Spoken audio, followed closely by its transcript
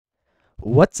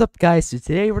What's up, guys? So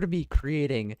today we're going to be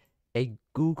creating a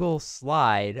Google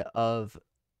slide of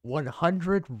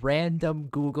 100 random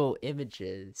Google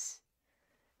images.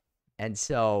 And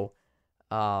so,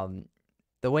 um,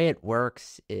 the way it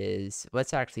works is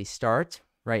let's actually start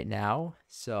right now.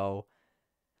 So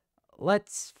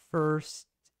let's first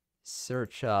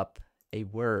search up a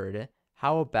word.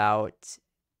 How about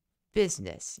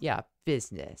business? Yeah,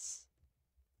 business.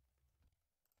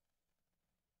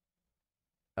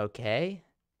 Okay.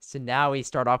 So now we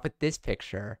start off with this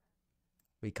picture.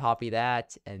 We copy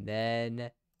that, and then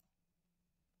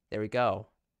there we go.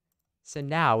 So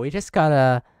now we just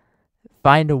gotta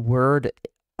find a word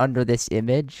under this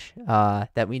image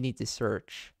that we need to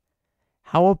search.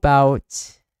 How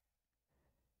about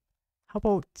how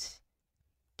about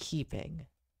keeping?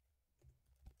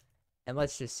 And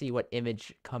let's just see what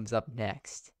image comes up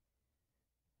next.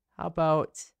 How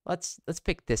about let's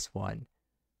pick this one.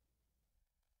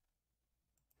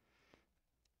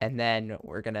 And then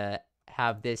we're gonna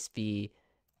have this be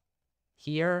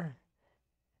here.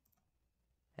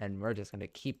 And we're just gonna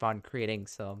keep on creating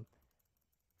some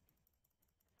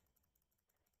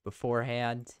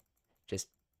beforehand. Just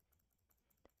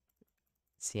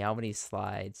see how many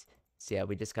slides. So yeah,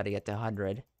 we just gotta get to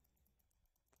 100.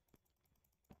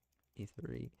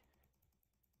 E3.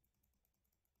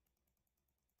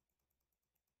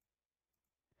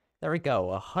 There we go,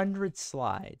 100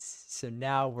 slides. So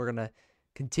now we're gonna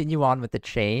continue on with the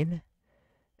chain.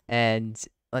 And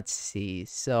let's see.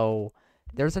 So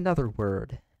there's another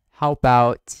word. How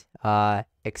about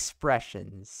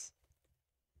expressions?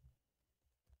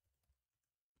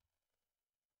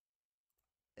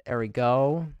 There we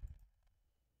go.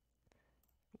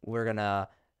 We're gonna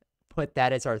put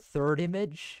that as our third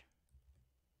image.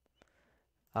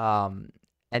 And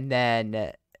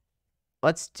then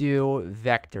let's do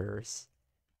vectors,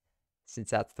 since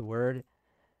that's the word.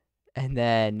 And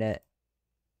then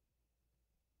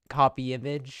copy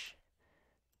image,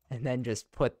 and then just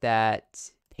put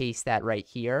that, paste that right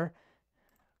here.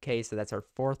 Okay, so that's our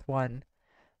fourth one.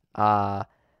 How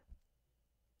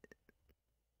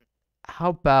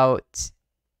about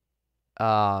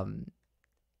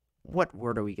what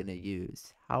word are we gonna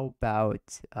use? How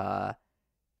about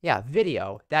yeah,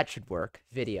 video. That should work.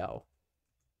 Video.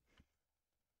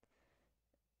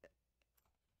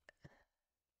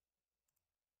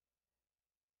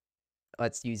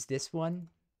 Let's use this one,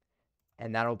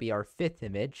 and that'll be our fifth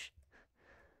image.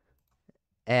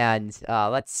 And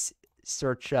let's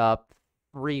search up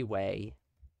freeway.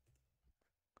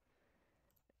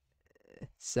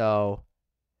 So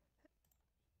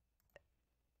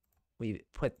we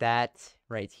put that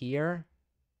right here.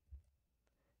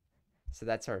 So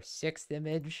that's our sixth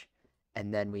image.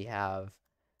 And then we have,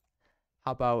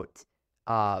 how about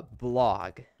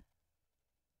blog?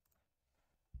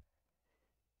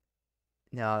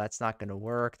 No, that's not going to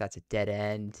work. That's a dead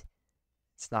end.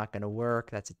 It's not going to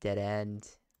work. That's a dead end.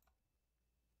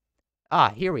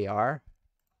 Ah, here we are.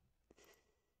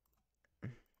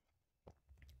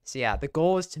 So yeah, the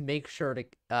goal is to make sure to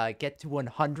get to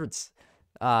 100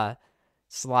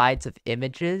 slides of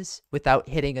images without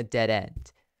hitting a dead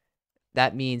end.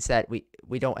 That means that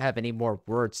we don't have any more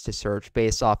words to search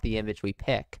based off the image we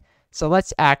pick. So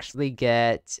let's actually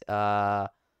get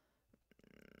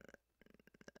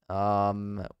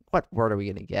what word are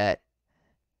we gonna get?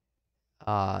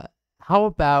 How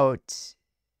about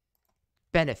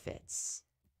benefits?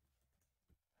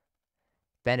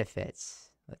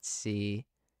 Benefits. Let's see.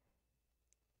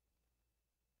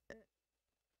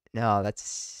 No,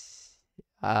 that's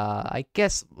I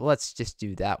guess let's just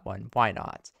do that one. Why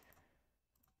not?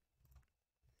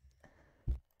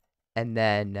 And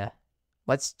then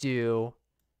let's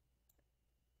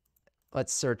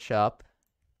search up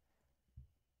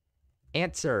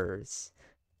answers.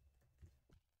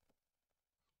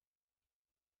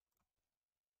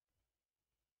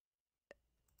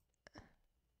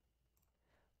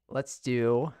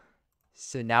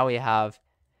 So now we have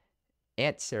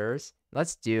answers.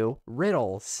 Let's do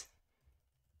riddles.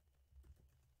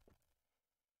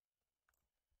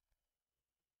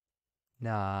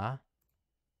 Nah.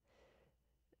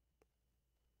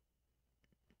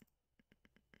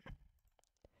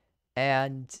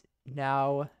 And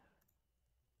now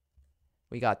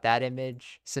we got that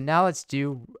image. So now let's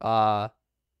do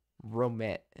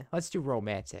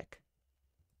romantic.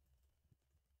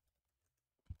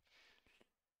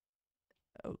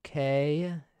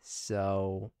 Okay.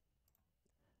 So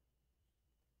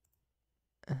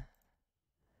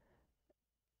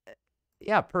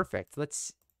yeah, perfect.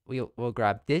 We'll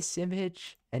grab this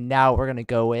image, and now we're gonna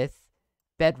go with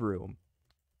bedroom.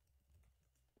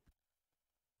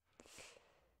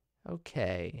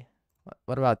 Okay.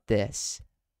 What about this?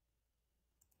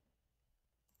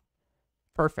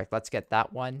 Perfect. Let's get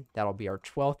that one. That'll be our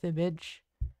 12th image.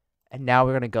 And now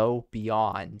we're going to go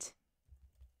beyond.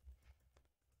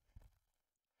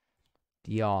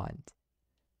 Beyond.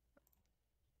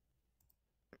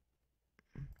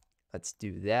 Let's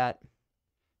do that.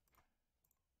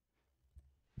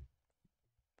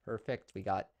 Perfect. We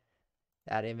got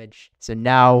that image. So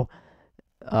now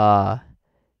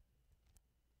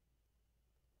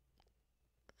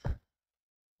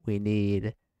we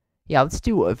need, yeah, let's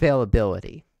do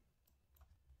availability.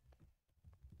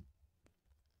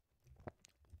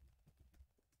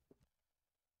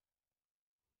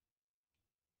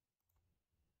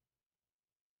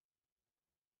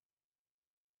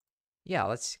 Yeah,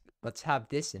 let's have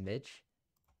this image.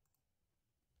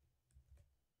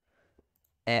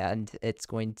 And it's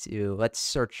going to, let's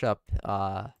search up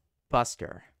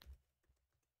Buster.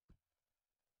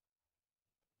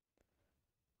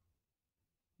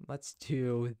 Let's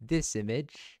do this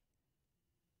image.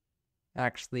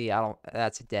 Actually, I don't,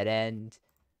 that's a dead end.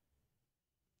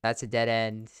 That's a dead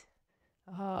end.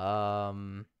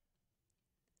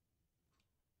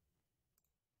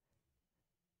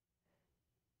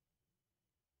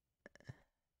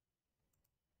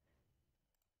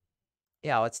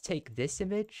 Yeah, let's take this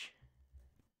image.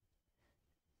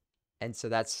 And so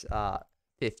that's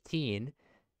 15.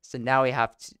 So now we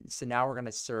have to, so now we're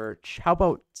gonna search. How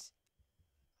about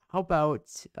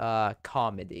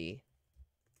comedy?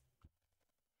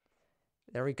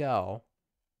 There we go.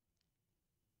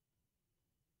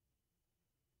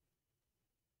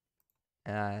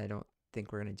 I don't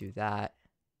think we're gonna do that.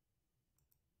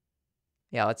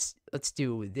 Yeah, let's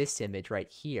do this image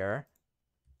right here.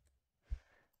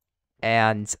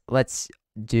 And let's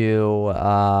do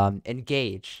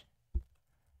engage.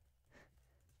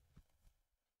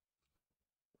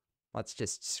 Let's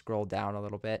just scroll down a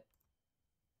little bit.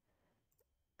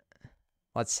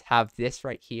 Let's have this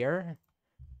right here.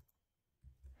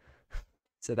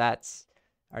 So that's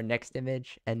our next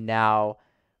image. And now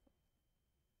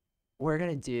we're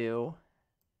going to do,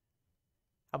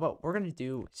 how about we're going to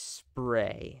do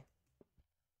spray.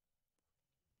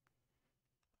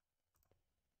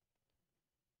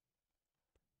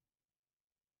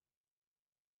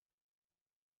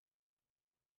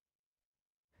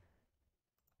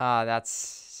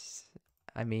 That's,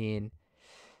 I mean,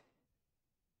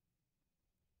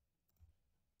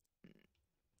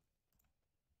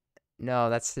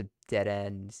 no, that's the dead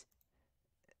end.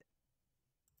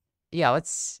 Yeah,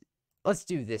 let's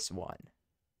do this one.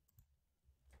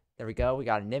 There we go. We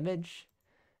got an image.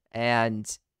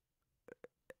 And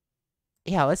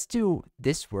yeah, let's do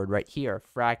this word right here,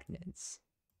 fragments.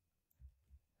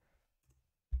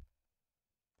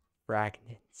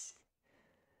 Fragments.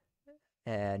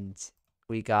 And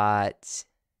we got,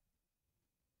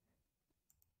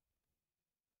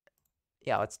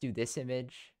 yeah, let's do this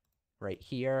image right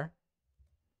here.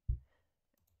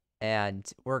 And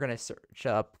we're going to search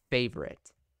up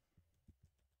favorite.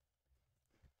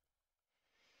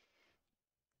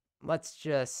 Let's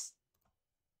just,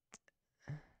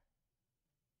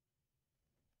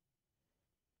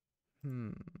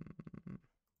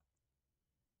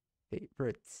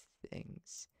 favorite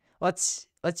things. Let's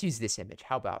use this image.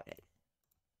 How about it?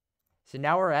 So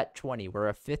now we're at 20. We're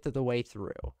a fifth of the way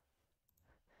through.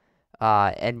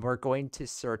 And we're going to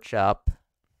search up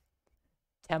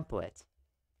template.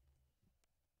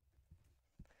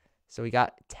 So we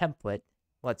got template.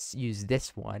 Let's use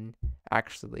this one.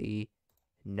 Actually,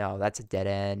 no, that's a dead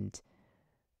end.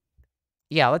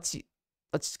 Yeah, let's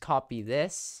copy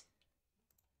this.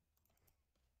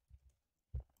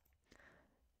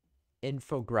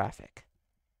 Infographic.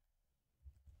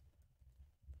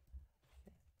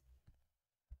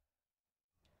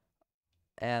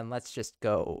 And let's just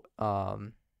go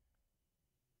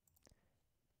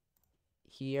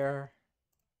here.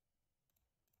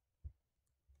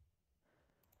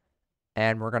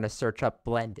 And we're going to search up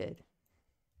blended.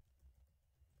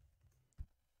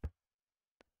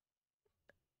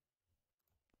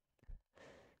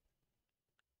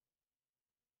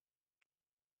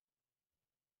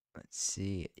 Let's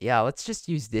see. Yeah, let's just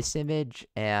use this image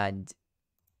and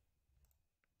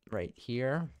right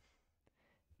here.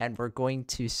 And we're going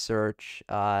to search,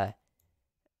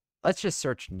 let's just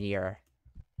search near.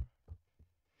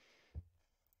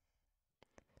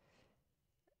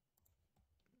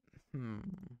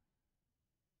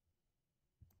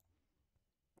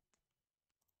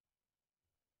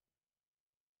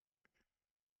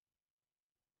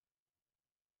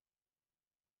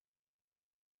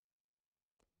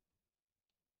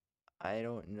 I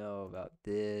don't know about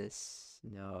this.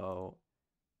 No.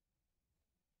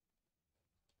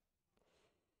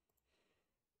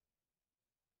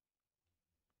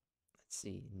 Let's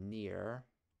see. Near.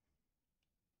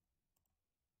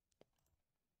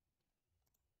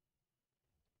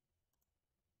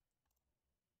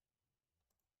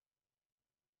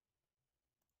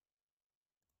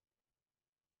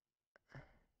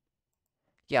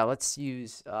 Yeah, let's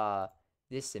use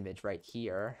this image right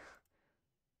here.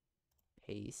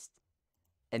 Paste.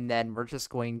 And then we're just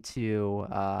going to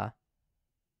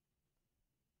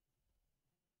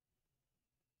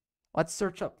let's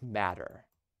search up matter.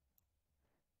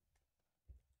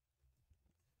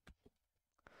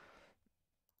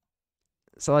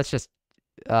 So let's just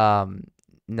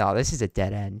no, this is a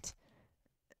dead end.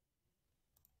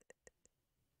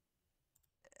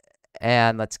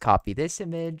 And let's copy this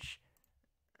image.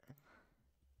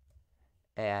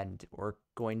 And we're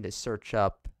going to search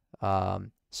up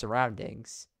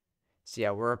surroundings. So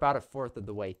yeah, we're about a fourth of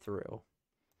the way through.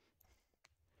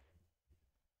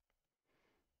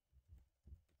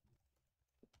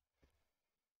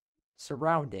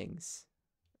 Surroundings.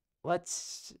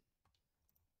 Let's...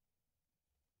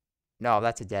 No,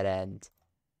 that's a dead end.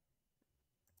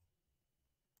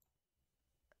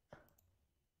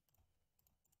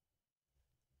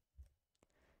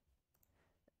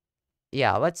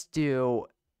 Yeah, let's do...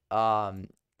 How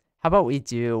about we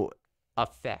do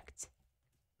effect?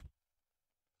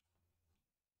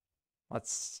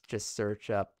 Let's just search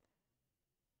up...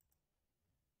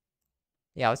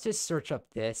 Yeah, let's just search up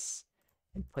this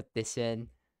and put this in.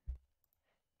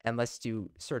 And let's do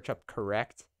search up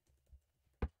correct.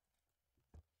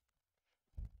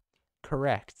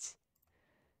 Correct.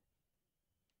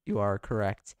 You are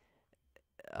correct.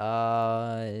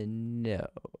 No.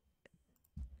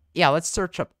 Yeah, let's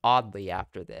search up oddly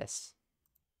after this.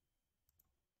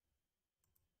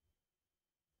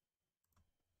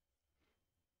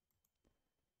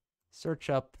 Search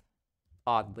up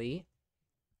oddly.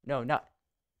 No, not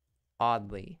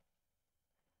oddly.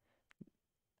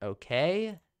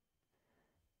 Okay.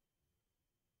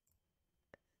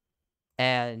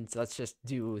 And let's just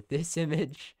do this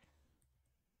image.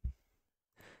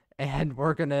 And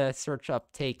we're gonna search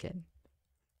up taken.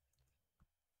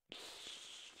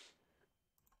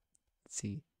 Let's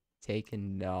see.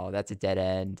 Taken, no, that's a dead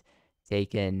end.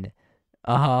 Taken.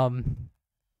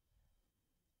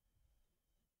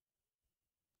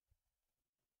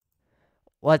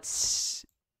 Let's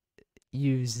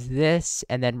use this,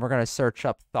 and then we're gonna search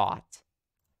up thought.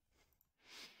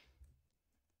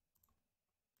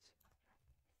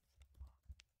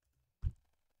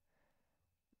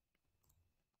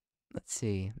 Let's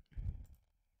see.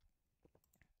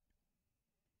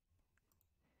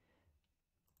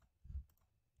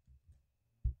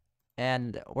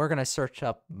 And we're gonna search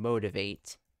up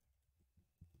motivate.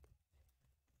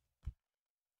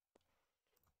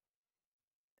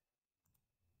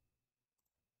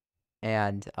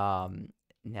 And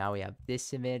now we have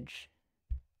this image.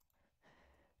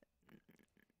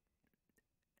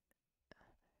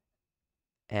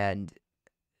 And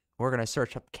we're gonna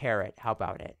search up carrot. How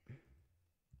about it?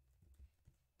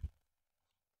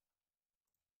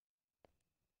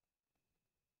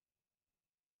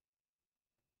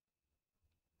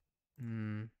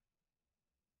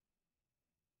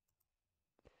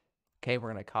 Okay, we're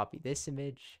gonna copy this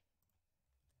image.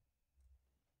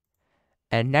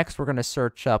 And next we're gonna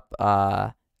search up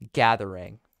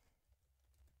gathering.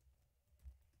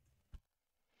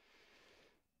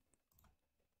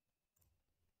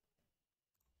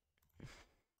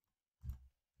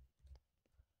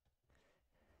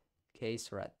 Okay,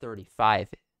 so we're at 35.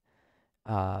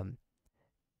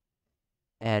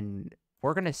 And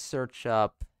we're gonna search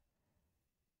up.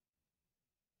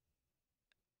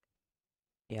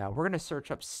 Yeah, we're gonna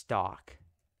search up stock.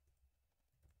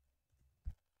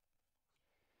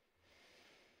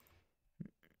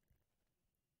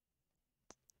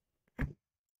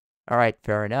 All right,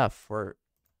 fair enough. We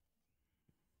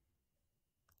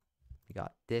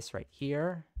got this right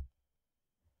here.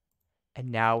 And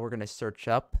now we're gonna search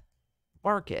up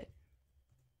market.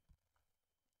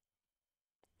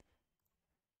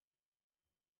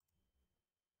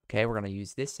 Okay, we're gonna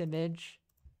use this image.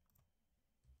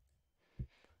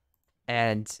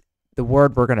 And the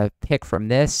word we're gonna pick from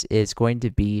this is going to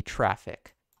be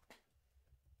traffic.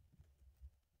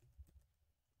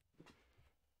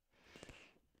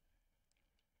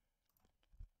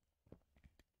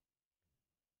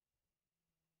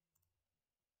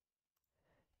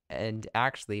 And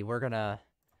actually, we're gonna,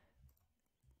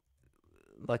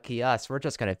 lucky us, we're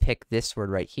just gonna pick this word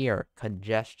right here,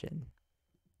 congestion.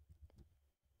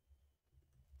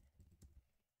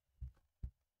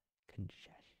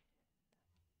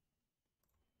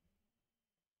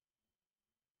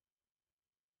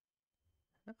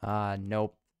 congestion.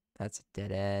 Nope. That's a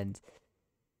dead end.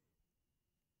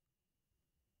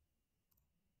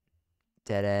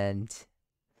 Dead end.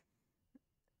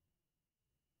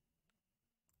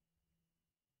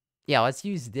 Yeah, let's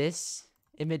use this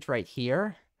image right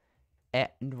here. And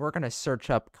we're going to search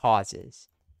up causes.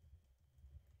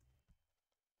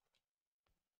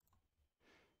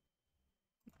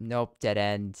 Nope, dead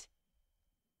end.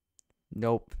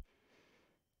 Nope.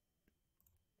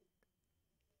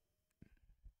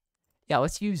 Yeah,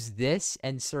 let's use this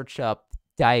and search up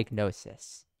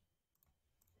diagnosis.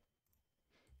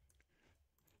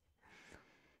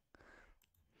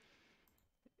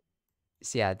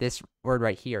 So yeah, this word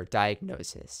right here,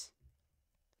 diagnosis.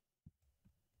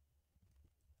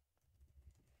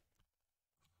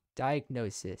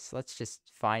 Diagnosis. Let's just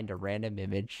find a random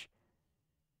image.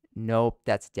 Nope,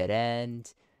 that's dead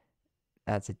end.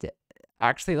 That's a dead.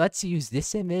 Actually, let's use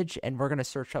this image and we're going to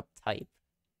search up type.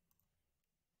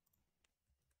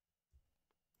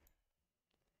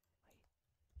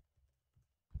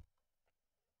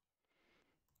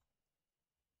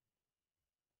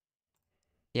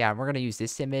 Yeah, we're going to use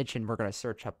this image and we're going to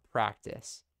search up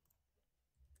practice.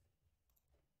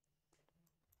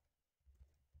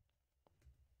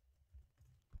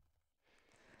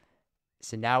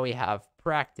 So now we have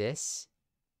practice.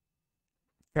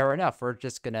 Fair enough. We're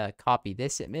just going to copy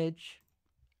this image.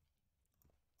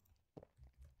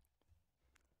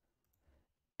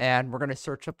 And we're going to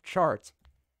search up chart.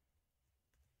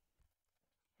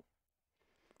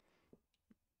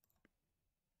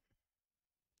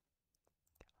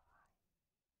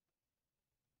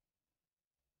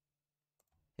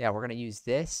 Yeah, we're going to use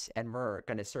this and we're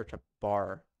going to search up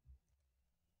bar.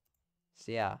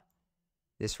 So yeah,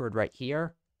 this word right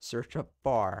here, search up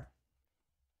bar.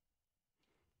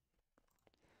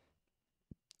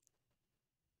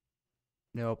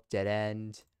 Nope, dead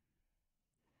end.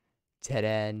 Dead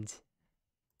end.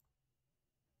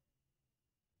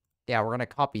 Yeah, we're going to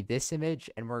copy this image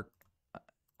and we're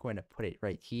going to put it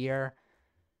right here.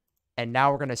 And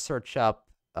now we're going to search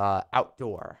up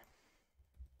outdoor.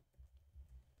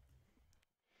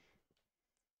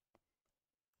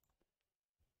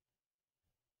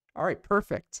 All right,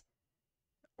 perfect.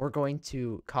 We're going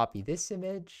to copy this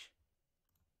image.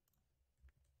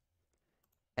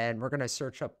 And we're going to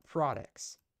search up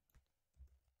products.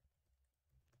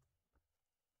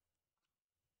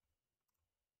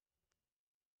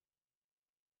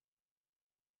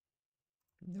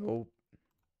 Nope.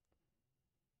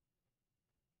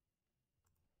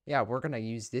 Yeah, we're going to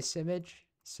use this image.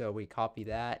 So we copy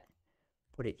that,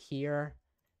 put it here,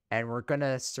 and we're going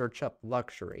to search up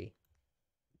luxury.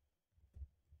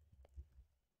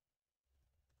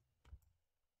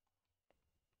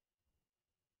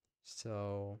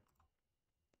 So,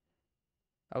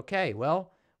 okay,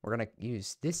 well, we're going to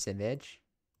use this image.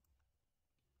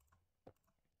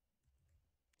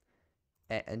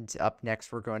 And up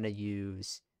next, we're going to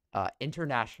use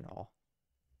international.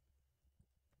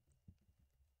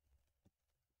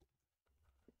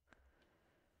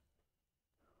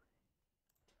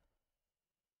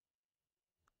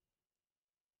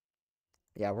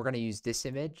 Yeah, we're going to use this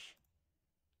image.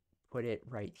 Put it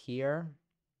right here.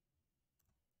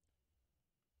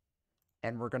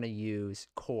 And we're going to use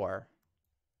core.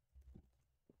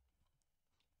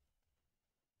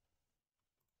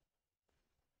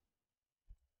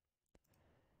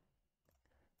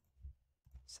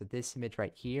 So this image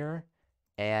right here.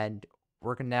 And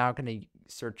we're now going to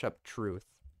search up truth.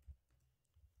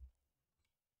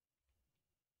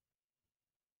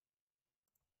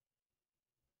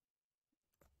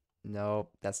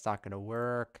 Nope, that's not going to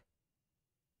work.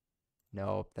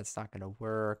 Nope, that's not going to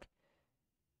work.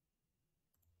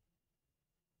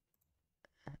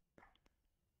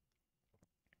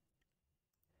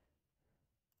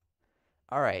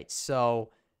 All right,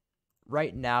 so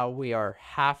right now we are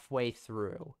halfway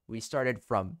through. We started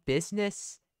from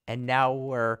business and now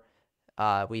we're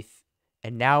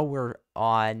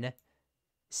on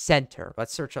center.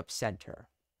 Let's search up center.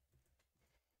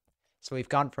 So we've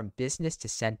gone from business to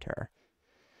center.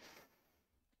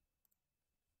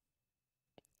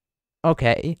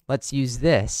 Okay, let's use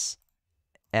this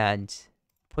and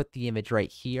put the image right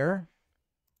here.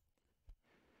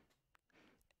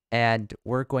 And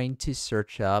we're going to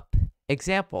search up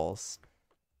examples.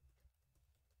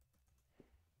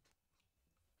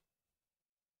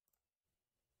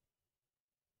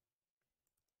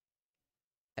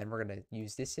 And we're going to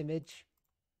use this image.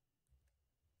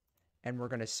 And we're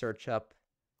going to search up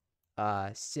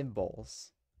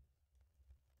symbols.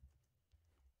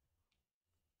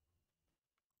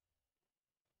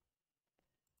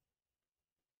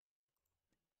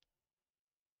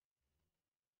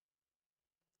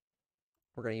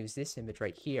 we're going to use this image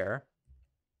right here.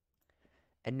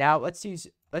 And now let's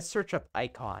search up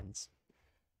icons.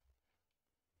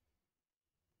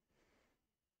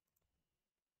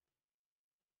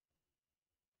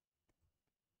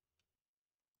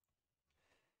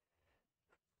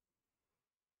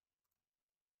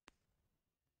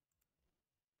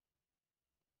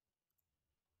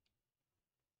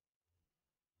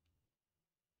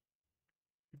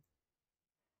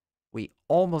 We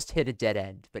almost hit a dead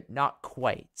end, but not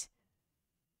quite.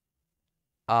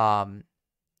 Um,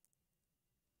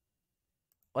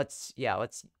 let's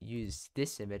use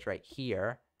this image right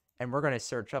here, and we're going to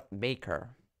search up maker.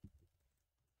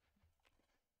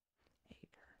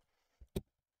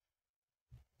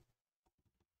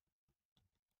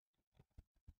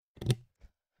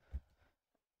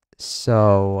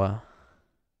 So,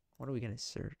 what are we going to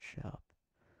search up?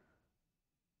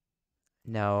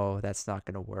 No, that's not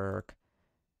going to work.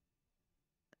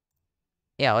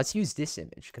 Yeah, let's use this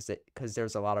image because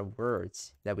there's a lot of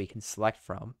words that we can select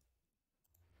from.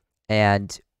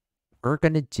 And we're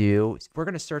going to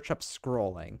search up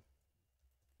scrolling.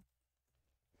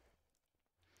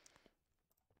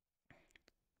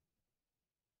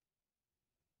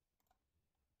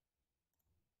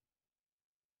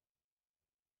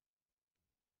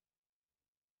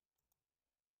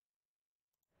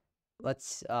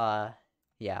 Let's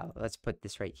let's put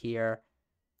this right here.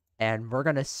 And we're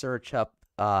going to search up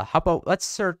how about let's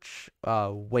search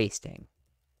wasting.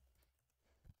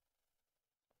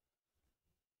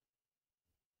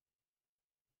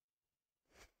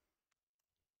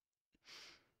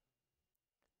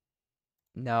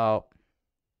 No,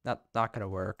 not going to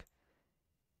work.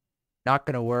 Not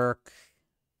going to work.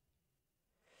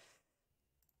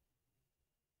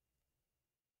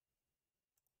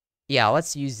 Yeah,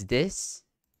 let's use this.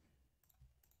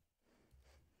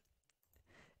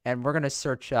 And we're going to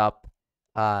search up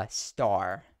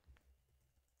star.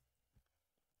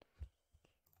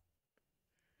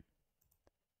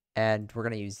 And we're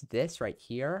going to use this right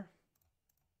here.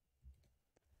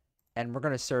 And we're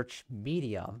going to search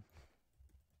medium.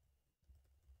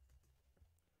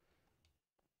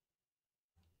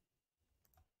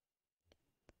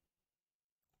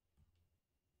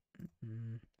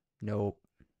 Nope.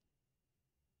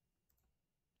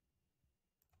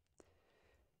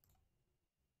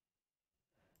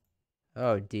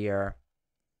 Oh dear.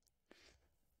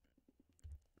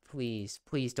 Please,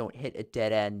 please don't hit a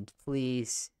dead end.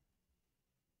 Please.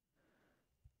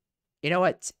 You know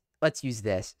what? Let's use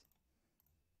this.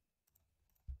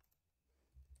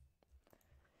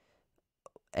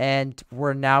 And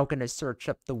we're now going to search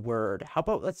up the word. How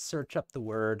about let's search up the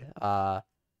word,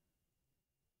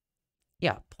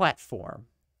 yeah, platform.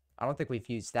 I don't think we've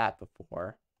used that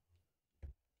before.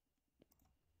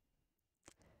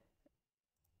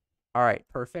 All right,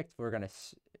 perfect. We're going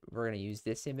to use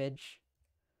this image.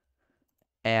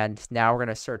 And now we're going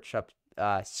to search up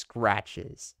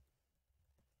scratches.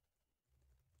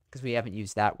 Because we haven't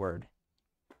used that word.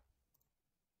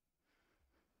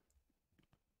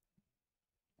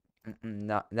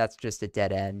 No, that's just a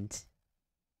dead end.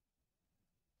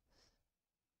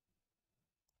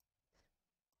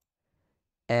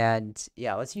 And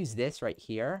yeah, let's use this right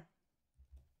here.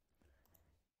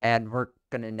 And we're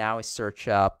going to now search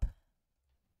up.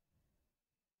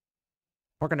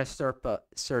 We're going to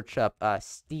search up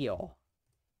steel.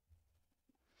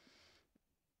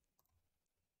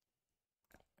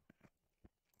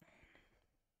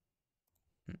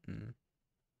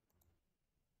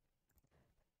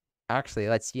 Actually,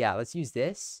 let's use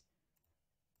this.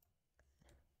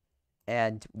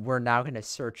 And we're now going to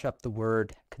search up the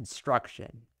word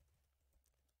construction.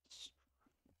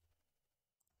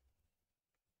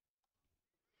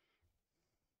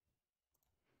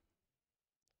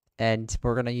 And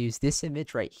we're going to use this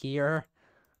image right here.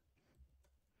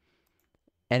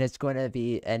 And it's going to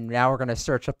be, and now we're going to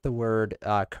search up the word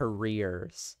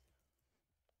careers.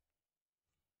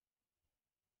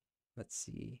 Let's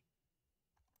see.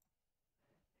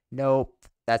 Nope,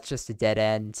 that's just a dead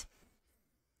end.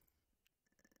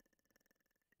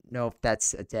 Nope,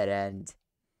 that's a dead end.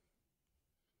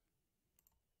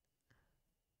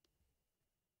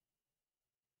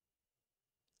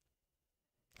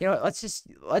 You know what,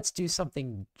 let's do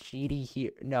something cheaty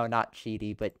here. No, not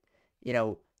cheaty, but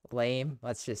lame.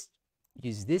 Let's just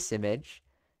use this image,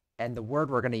 and the word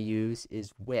we're going to use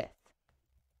is width.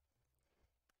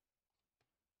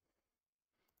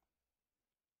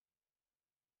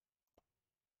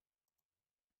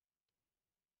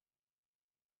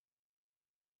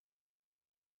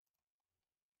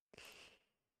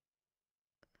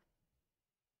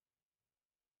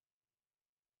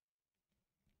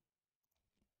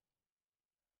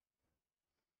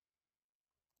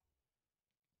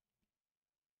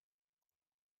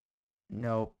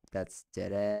 Nope, that's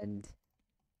dead end.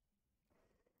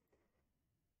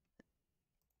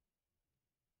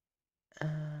 Uh,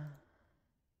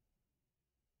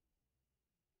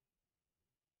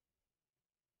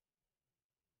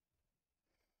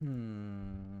 hmm.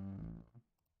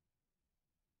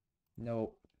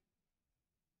 Nope.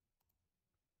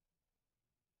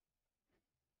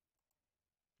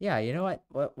 Yeah, you know what?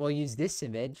 We'll use this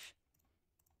image,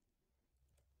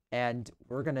 and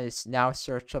we're gonna now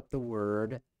search up the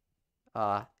word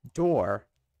door.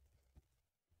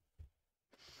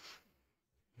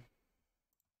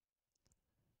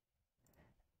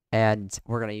 And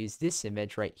we're gonna use this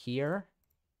image right here.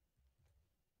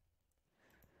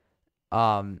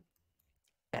 And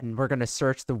we're gonna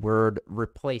search the word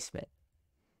replacement.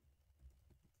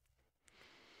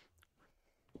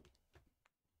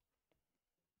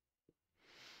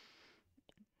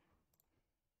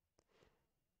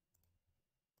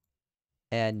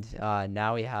 And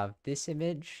now we have this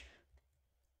image.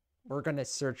 We're gonna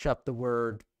search up the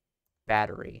word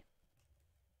battery.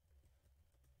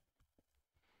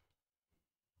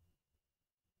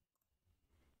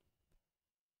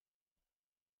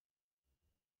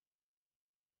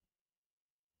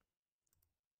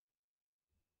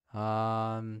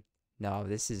 No,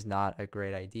 this is not a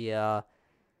great idea.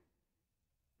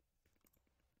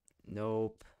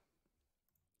 Nope.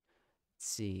 Let's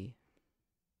see.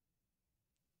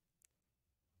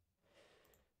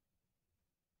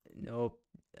 Nope.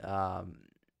 Um,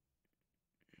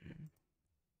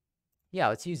 yeah,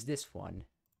 let's use this one.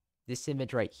 This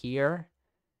image right here.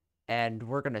 And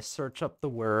we're gonna search up the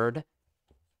word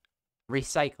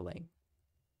recycling.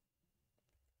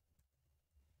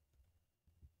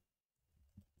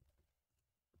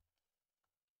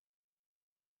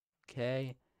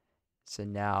 Okay. So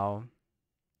now,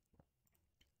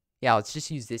 yeah, let's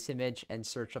just use this image and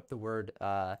search up the word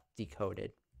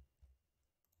decoded,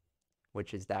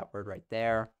 which is that word right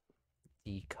there.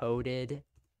 Decoded.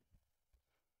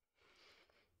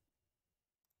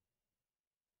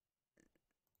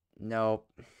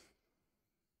 Nope.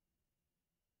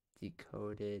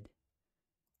 Decoded.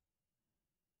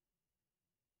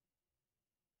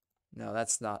 No,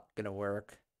 that's not gonna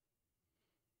work.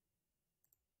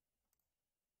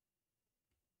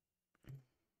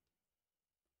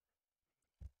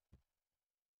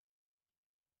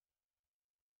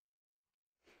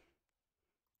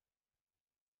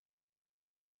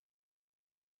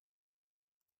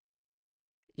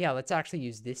 Yeah, let's actually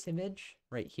use this image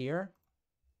right here.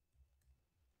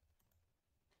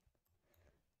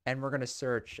 And we're gonna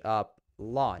search up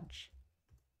launch.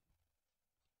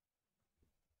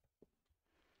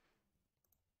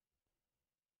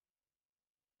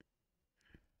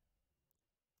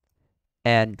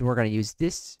 And we're gonna use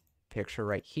this picture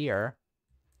right here.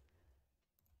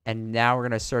 And now we're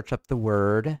gonna search up the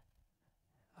word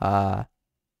we're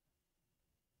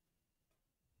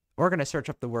gonna search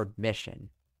up the word mission.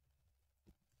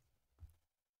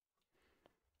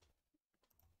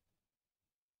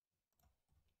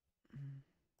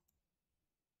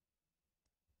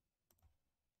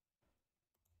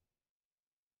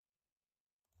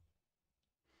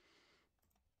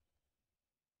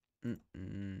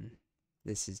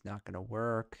 This is not gonna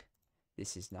work.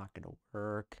 This is not gonna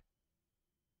work.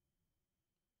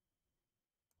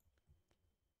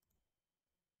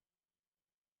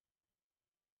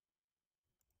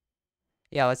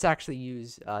 Yeah, let's actually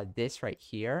use this right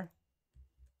here.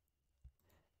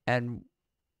 And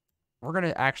we're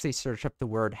gonna actually search up the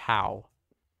word how.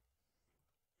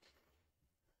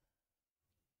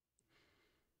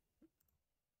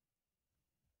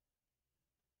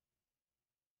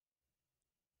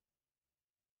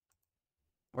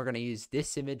 We're gonna use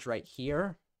this image right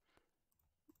here.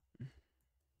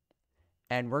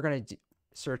 And we're gonna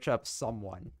search up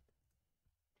someone.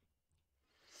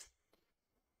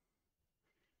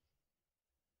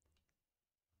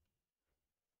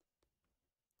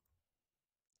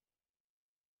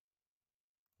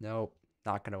 Nope,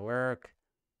 not gonna work.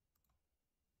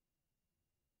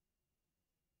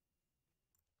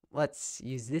 Let's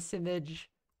use this image.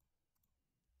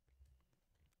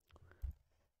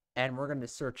 And we're gonna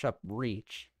search up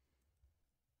reach.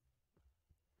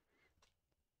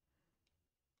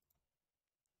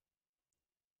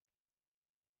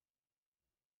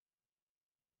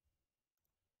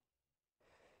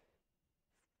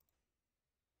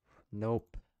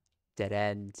 Nope, dead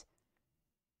end.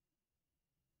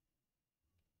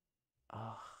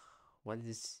 Oh, what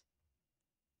is...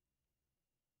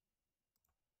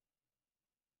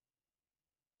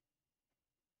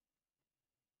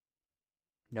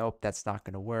 Nope, that's not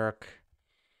gonna work.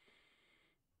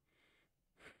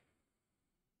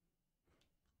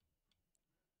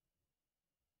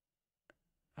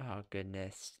 Oh,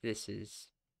 goodness. This is...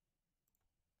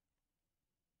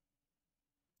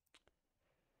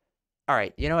 All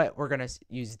right, you know what? We're going to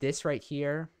use this right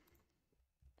here.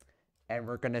 And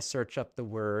we're going to search up the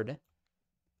word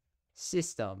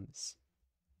systems.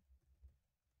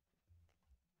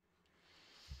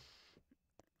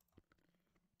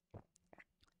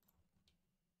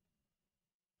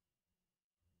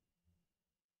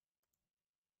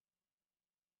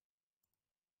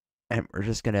 And we're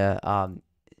just going to,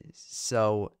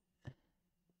 so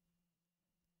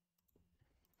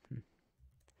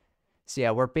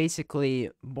yeah, we're basically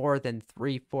more than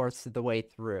 3/4 of the way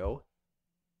through.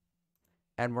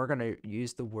 And we're going to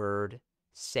use the word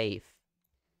safe.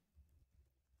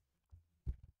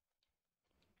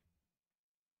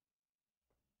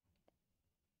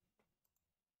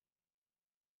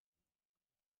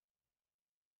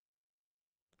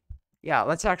 Yeah,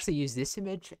 let's actually use this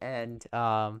image, and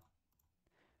we're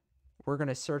going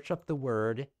to search up the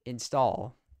word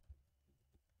install.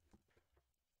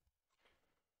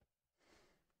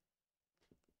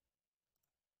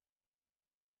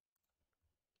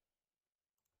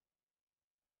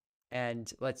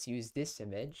 And let's use this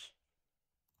image.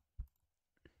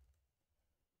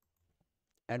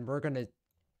 And we're going to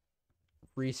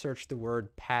research the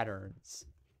word patterns.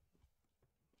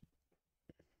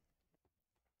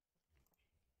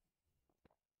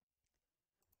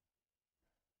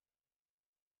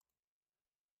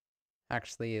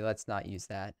 Actually, let's not use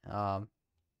that.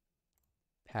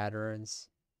 Patterns.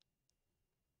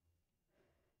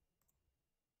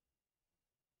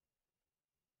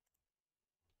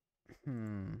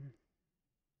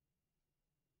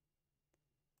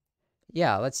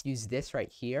 Yeah, let's use this right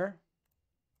here.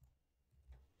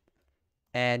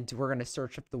 And we're going to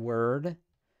search up the word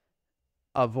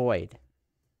avoid.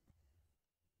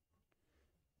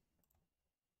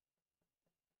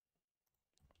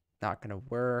 Not going to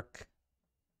work.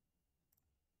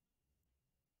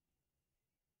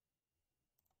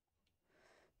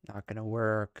 Not going to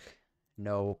work.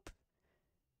 Nope.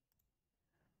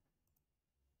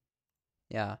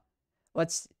 Yeah.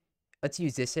 Let's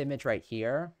use this image right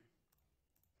here.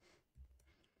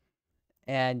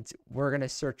 And we're going to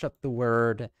search up the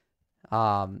word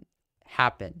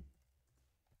happen.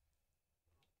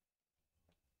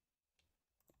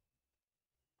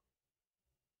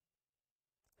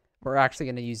 We're actually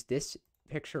going to use this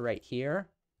picture right here.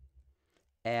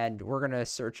 And we're going to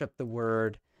search up the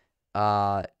word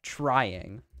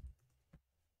trying.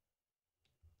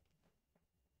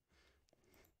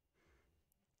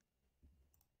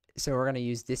 So we're going to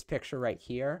use this picture right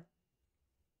here.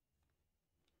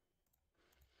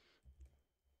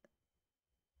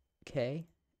 Okay.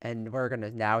 And we're going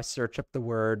to now search up the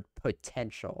word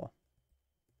potential,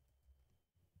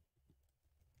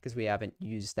 because we haven't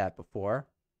used that before.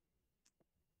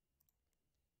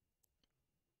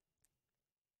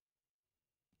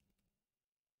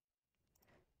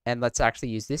 And let's actually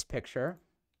use this picture.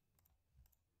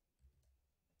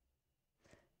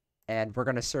 And we're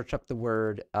going to search up the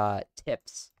word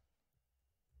tips.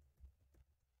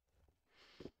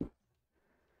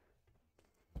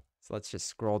 So let's just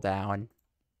scroll down.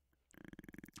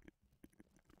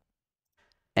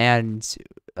 And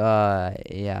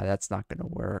yeah, that's not going to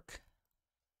work.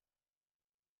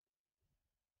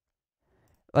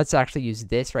 Let's actually use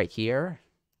this right here.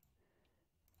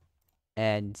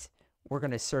 And we're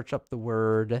going to search up the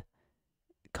word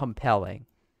compelling.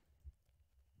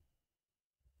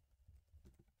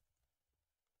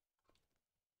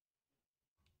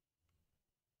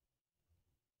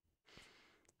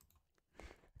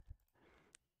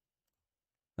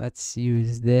 Let's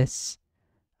use this.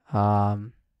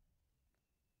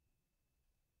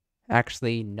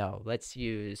 Actually, no. Let's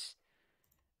use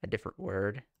a different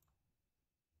word.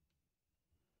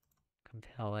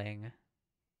 Compelling.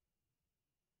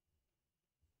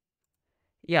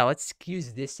 Yeah, let's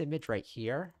use this image right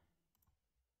here.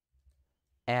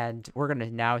 And we're going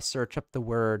to now search up the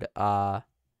word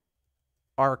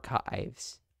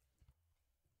archives.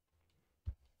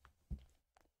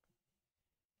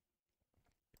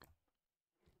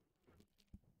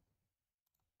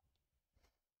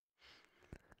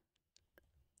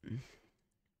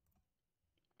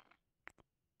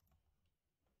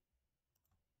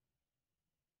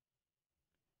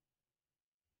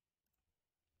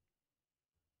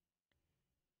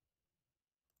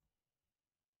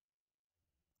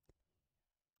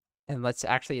 And let's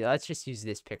just use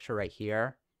this picture right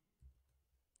here.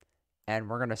 And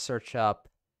we're going to search up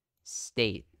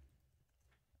state.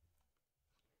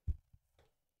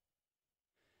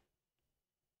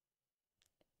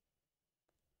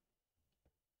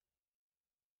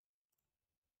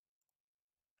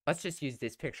 let's just use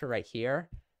this picture right here,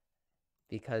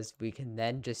 because we can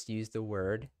then just use the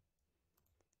word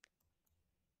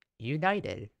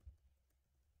united.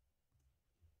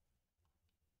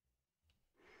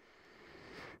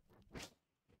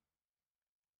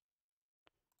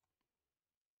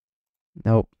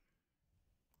 Nope.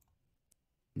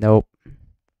 Nope.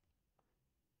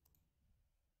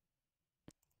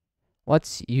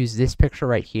 Let's use this picture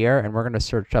right here, and we're going to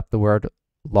search up the word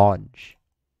launch.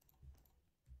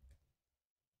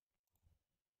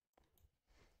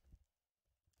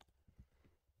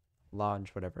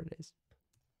 Launch, whatever it is.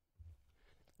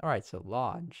 All right, so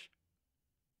launch.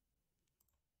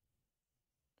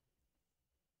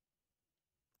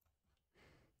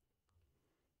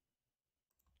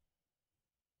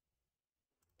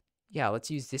 Yeah,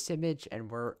 let's use this image, and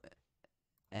put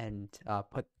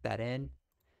that in,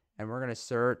 and we're going to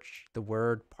search the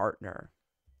word partner.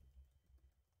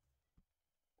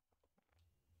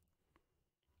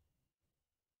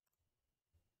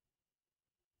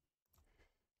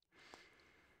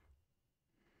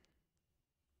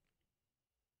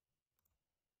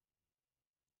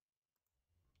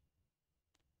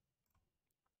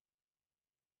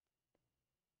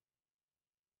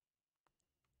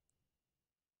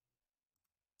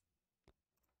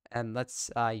 And let's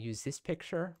use this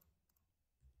picture,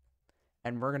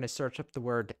 and we're going to search up the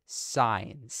word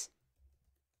signs.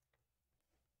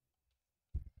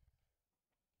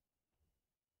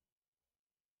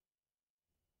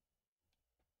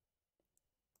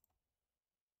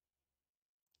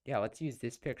 Yeah, let's use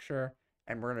this picture,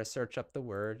 and we're going to search up the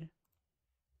word.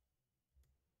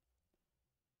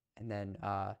 And then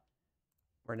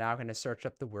we're now going to search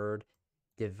up the word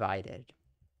divided.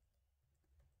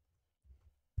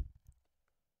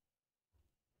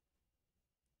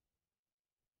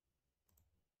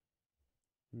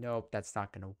 Nope, that's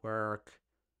not going to work.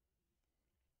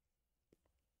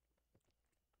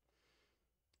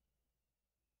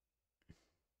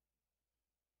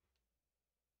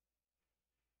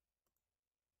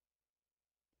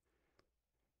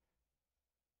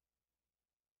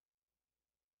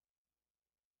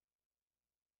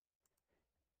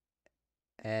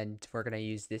 And we're going to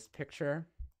use this picture.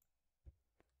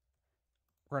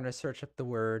 We're going to search up the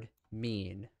word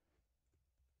mean.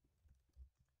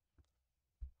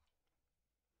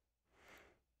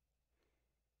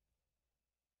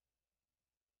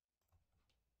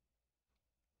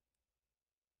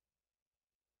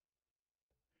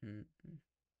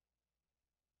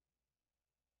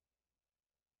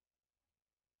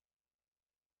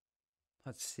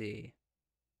 Let's see.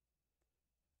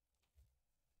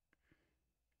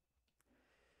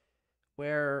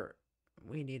 Where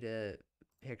we need a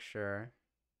picture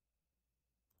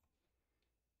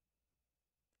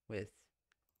with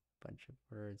a bunch of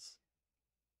words.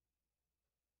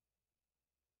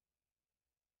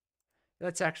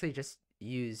 Let's actually just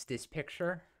use this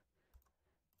picture.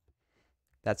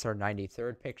 That's our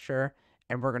 93rd picture.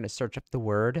 And we're going to search up the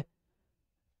word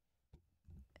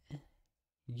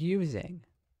using.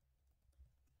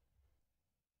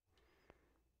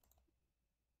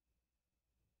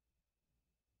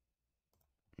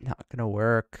 Not going to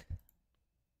work.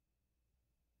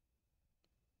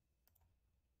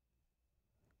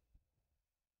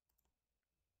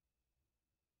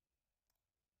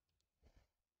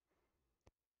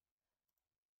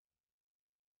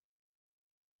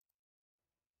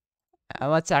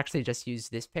 Let's actually just use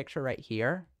this picture right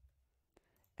here.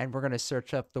 And we're going to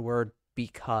search up the word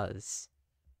because,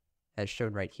 as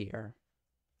shown right here.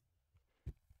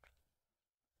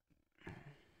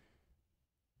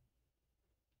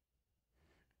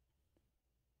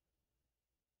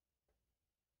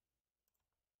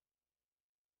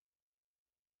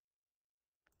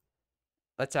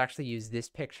 Let's actually use this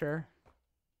picture.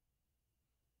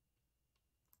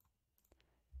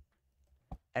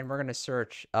 And we're going to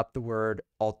search up the word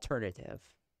alternative.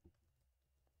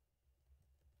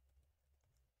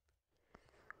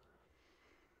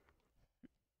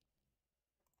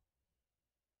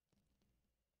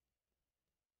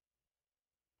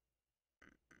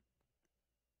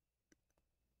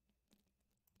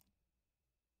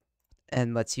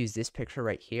 And let's use this picture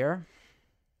right here.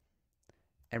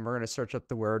 And we're going to search up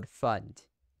the word fund.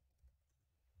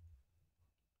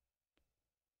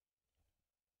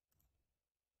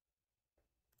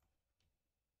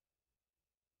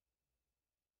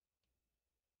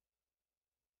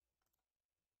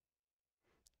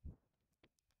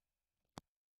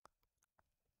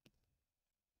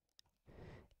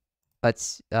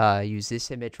 Let's use this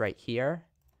image right here.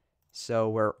 So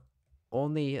we're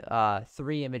only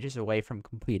 3 images away from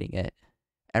completing it.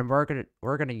 And we're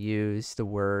gonna use the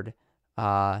word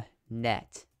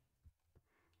net.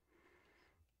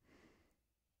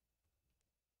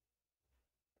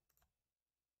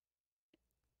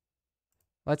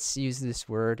 Let's use this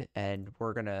word, and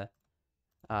we're gonna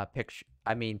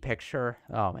picture.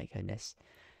 Oh my goodness.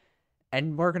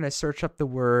 And we're gonna search up the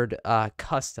word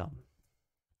custom.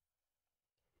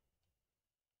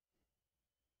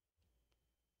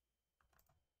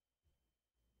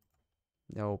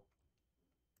 Nope.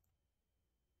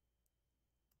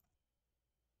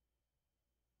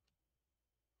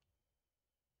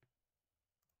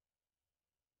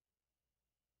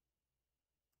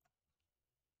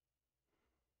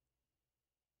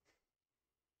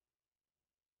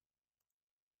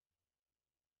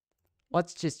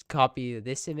 Let's just copy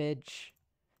this image.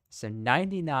 So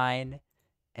 99,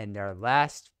 and our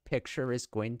last picture is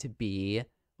going to be,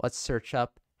 let's search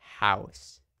up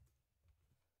house.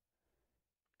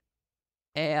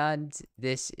 And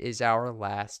this is our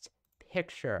last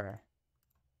picture.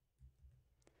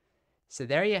 So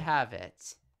there you have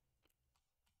it.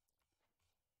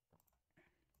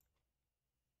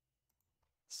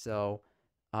 So,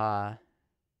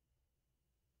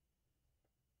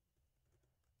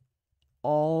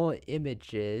 all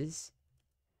images,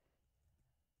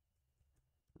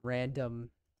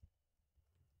 random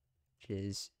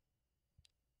images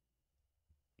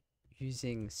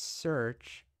using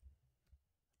search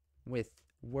with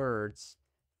words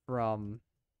from.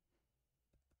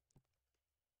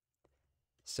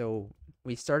 So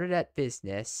we started at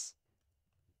business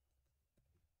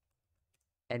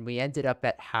and we ended up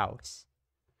at house.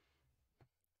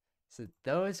 So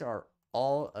those are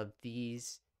all of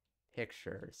these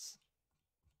pictures.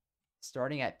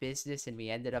 Starting at business and we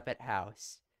ended up at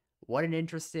house. What an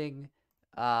interesting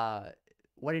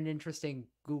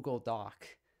Google Doc.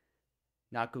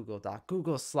 Not Google Doc,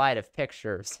 Google slide of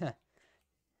pictures.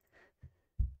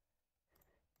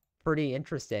 Pretty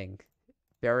interesting.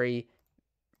 Very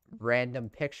random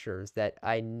pictures that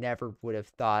I never would have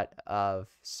thought of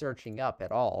searching up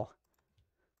at all.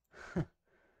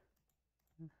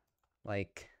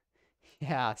 Like,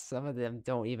 yeah, some of them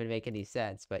don't even make any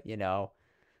sense, but you know.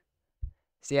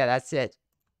 So yeah, that's it.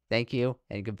 Thank you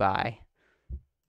and goodbye.